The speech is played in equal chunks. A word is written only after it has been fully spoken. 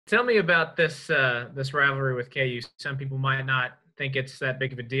Tell me about this rivalry with KU. Some people might not think it's that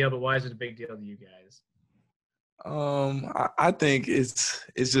big of a deal, but why is it a big deal to you guys? I think it's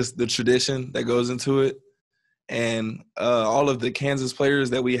just the tradition that goes into it, and all of the Kansas players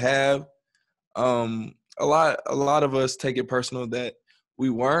that we have. A lot of us take it personal that we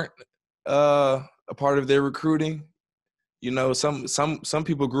weren't a part of their recruiting. Some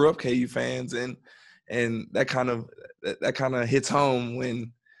people grew up KU fans, and that kind of hits home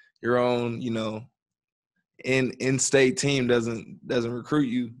when your own in-state team doesn't recruit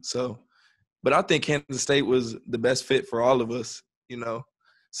you. So, but I think Kansas State was the best fit for all of us.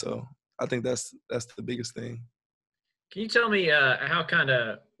 So I think that's the biggest thing. Can you tell me how kind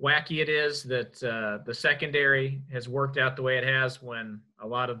of wacky it is that the secondary has worked out the way it has when a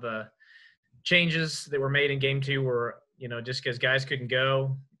lot of the changes that were made in game 2 were, just because guys couldn't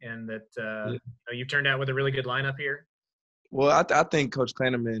go, and that you've turned out with a really good lineup here? Well, I think Coach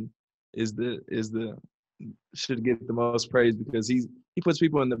Kleinerman should get the most praise because he puts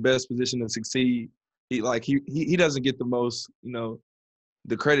people in the best position to succeed. He doesn't get the most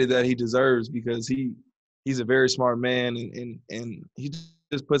the credit that he deserves because he's a very smart man and he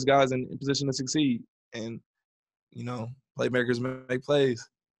just puts guys in position to succeed, and playmakers make plays.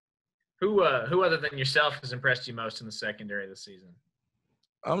 Who other than yourself has impressed you most in the secondary this season?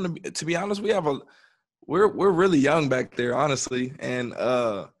 To be honest, we're really young back there, honestly, and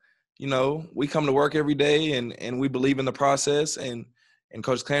we come to work every day and we believe in the process, and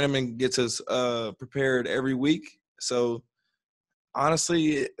Coach Kleinerman gets us prepared every week. So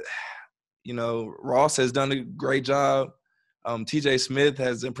honestly, Ross has done a great job. TJ Smith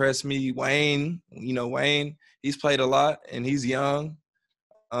has impressed me. Wayne, he's played a lot and he's young.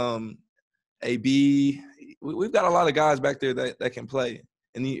 AB, we've got a lot of guys back there that can play.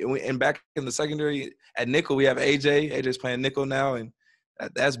 And back in the secondary at nickel, we have AJ. AJ's playing nickel now, and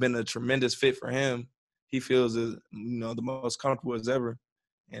that's been a tremendous fit for him. He feels the most comfortable as ever,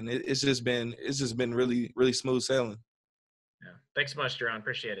 and it's just been really, really smooth sailing. Yeah. Thanks so much, Jahron.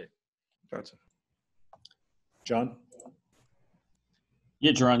 Appreciate it. Gotcha. John?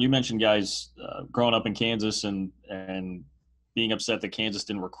 Yeah, Jahron, you mentioned guys growing up in Kansas and being upset that Kansas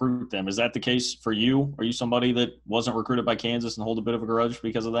didn't recruit them. Is that the case for you? Are you somebody that wasn't recruited by Kansas and hold a bit of a grudge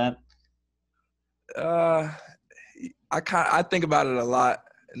because of that? I think about it a lot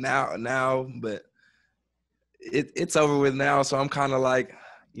now, but it's over with now. So I'm kind of like,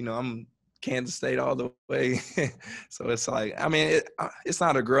 I'm Kansas State all the way. So it's like, I mean, it's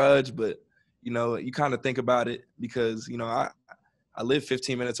not a grudge, but you kind of think about it because I live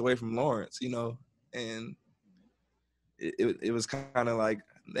 15 minutes away from Lawrence, and it was kind of like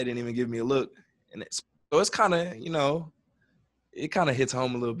they didn't even give me a look, and so it's kind of it kind of hits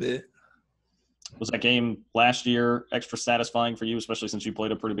home a little bit. Was that game last year extra satisfying for you, especially since you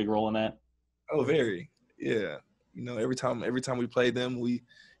played a pretty big role in that? Oh, very. Yeah. Every time we play them, we,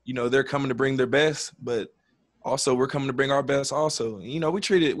 they're coming to bring their best, but also we're coming to bring our best also. We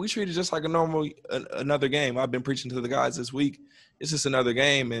treat it just like another game. I've been preaching to the guys this week. It's just another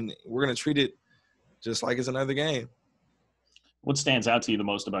game, and we're going to treat it just like it's another game. What stands out to you the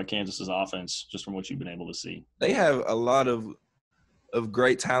most about Kansas's offense, just from what you've been able to see? They have a lot of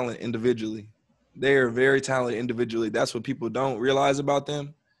great talent individually. They are very talented individually. That's what people don't realize about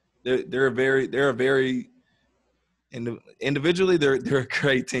them. They're individually they're a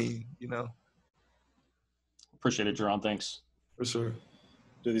great team. Appreciate it, Jahron. Thanks. For sure.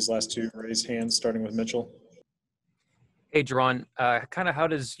 Do these last two raise hands, starting with Mitchell? Hey, Jahron. Kind of how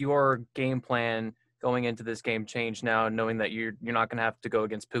does your game plan going into this game change now, knowing that you're not going to have to go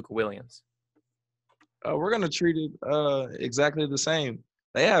against Puka Williams? We're going to treat it exactly the same.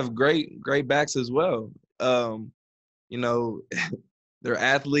 They have great backs as well. They're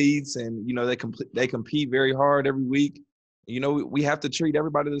athletes, and they compete very hard every week. We have to treat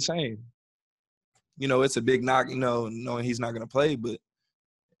everybody the same. It's a big knock, knowing he's not going to play, but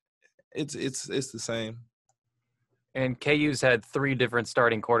it's the same. And KU's had 3 different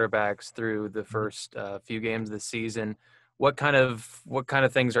starting quarterbacks through the first few games this season. What kind of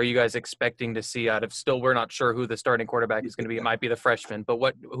things are you guys expecting to see out of? Still, we're not sure who the starting quarterback is going to be. It might be the freshman, but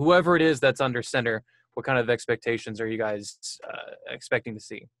whoever it is that's under center, what kind of expectations are you guys expecting to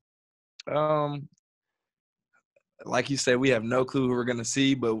see? Like you said, we have no clue who we're going to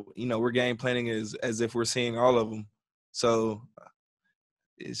see, but we're game planning as if we're seeing all of them. So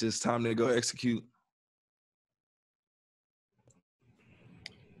it's just time to go execute.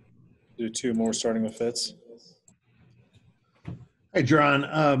 Do 2 more, starting with Fitz. Hey,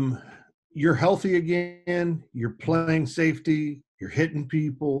 Jahron, you're healthy again. You're playing safety. You're hitting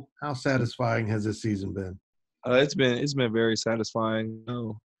people. How satisfying has this season been? It's been very satisfying.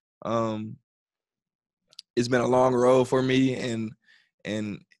 It's been a long road for me, and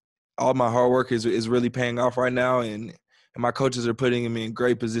all my hard work is really paying off right now, and my coaches are putting me in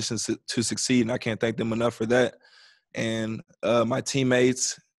great positions to succeed, and I can't thank them enough for that. And my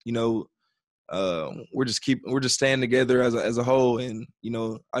teammates, we're just staying together as a whole, and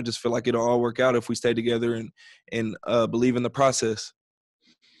I just feel like it'll all work out if we stay together and believe in the process.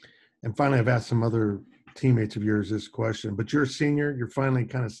 And finally, I've asked some other teammates of yours this question, but you're a senior. You're finally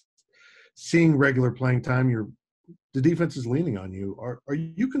kind of seeing regular playing time. The defense is leaning on you. Are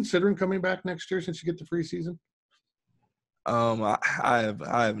you considering coming back next year since you get the free season? I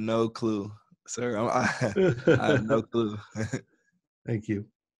have no clue, sir. I have no clue. Thank you.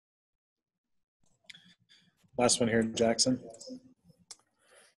 Last one here, Jackson.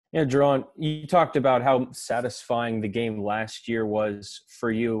 Yeah, Jahron, you talked about how satisfying the game last year was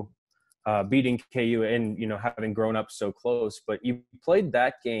for you, beating KU and, having grown up so close. But you played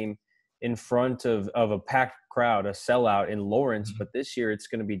that game in front of a packed crowd, a sellout in Lawrence. But this year it's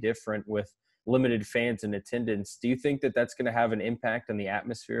going to be different with limited fans in attendance. Do you think that that's going to have an impact on the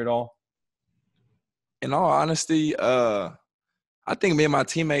atmosphere at all? In all honesty, I think me and my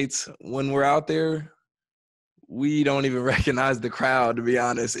teammates, when we're out there, we don't even recognize the crowd, to be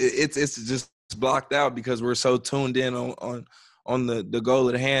honest. It's just blocked out because we're so tuned in on the goal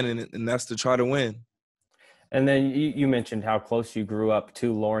at hand, and that's to try to win. And then you mentioned how close you grew up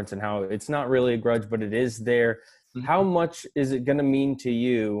to Lawrence and how it's not really a grudge, but it is there. Mm-hmm. How much is it going to mean to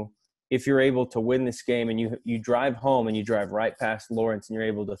you if you're able to win this game and you drive home and you drive right past Lawrence and you're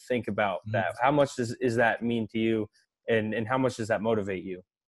able to think about that? How much does that mean to you, and how much does that motivate you?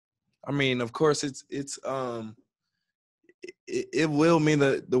 I mean, of course, it will mean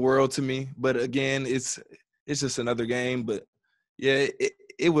the world to me. But again, it's just another game. But yeah,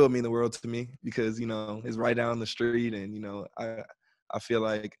 it will mean the world to me because it's right down the street, and I feel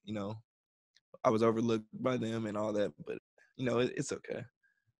like I was overlooked by them and all that. But it's okay.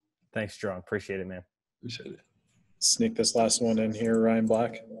 Thanks, Jahron. Appreciate it, man. Appreciate it. Sneak this last one in here, Ryan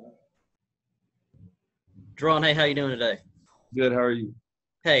Black. Jahron, hey, how you doing today? Good. How are you?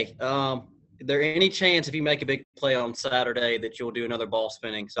 Hey, is there any chance if you make a big play on Saturday that you'll do another ball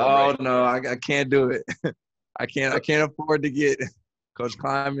spinning? Oh no, I can't do it. I can't afford to get Coach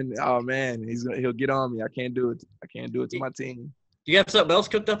Kleiman. Oh man, he'll get on me. I can't do it. I can't do it to my team. Do you have something else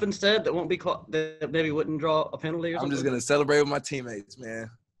cooked up instead that won't be that maybe wouldn't draw a penalty or something? I'm just gonna celebrate with my teammates, man.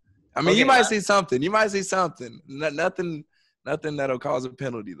 I mean, Okay, you might see something. Nothing that'll cause a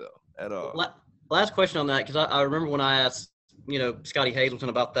penalty though at all. Last question on that, because I remember when I asked Scotty Hazleton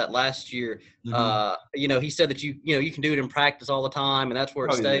about that last year. Mm-hmm. He said that you can do it in practice all the time, and that's where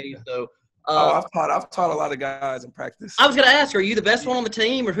it stays. Yeah. So. I've taught a lot of guys in practice. I was going to ask, are you the best one on the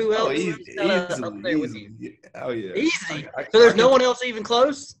team, or who else? Oh, easily. With you? Oh yeah. Easy. So there's no one else even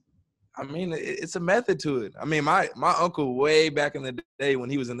close? I mean, it's a method to it. I mean, my uncle way back in the day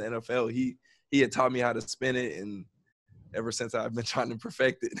when he was in the NFL, he had taught me how to spin it, and ever since I've been trying to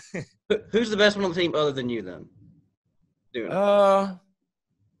perfect it. Who's the best one on the team other than you then? It's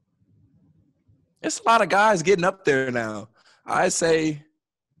a lot of guys getting up there now. I say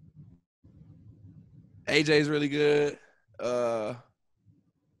AJ's really good.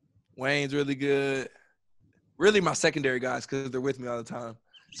 Wayne's really good. Really, my secondary guys because they're with me all the time.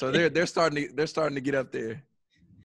 So they're starting to get up there.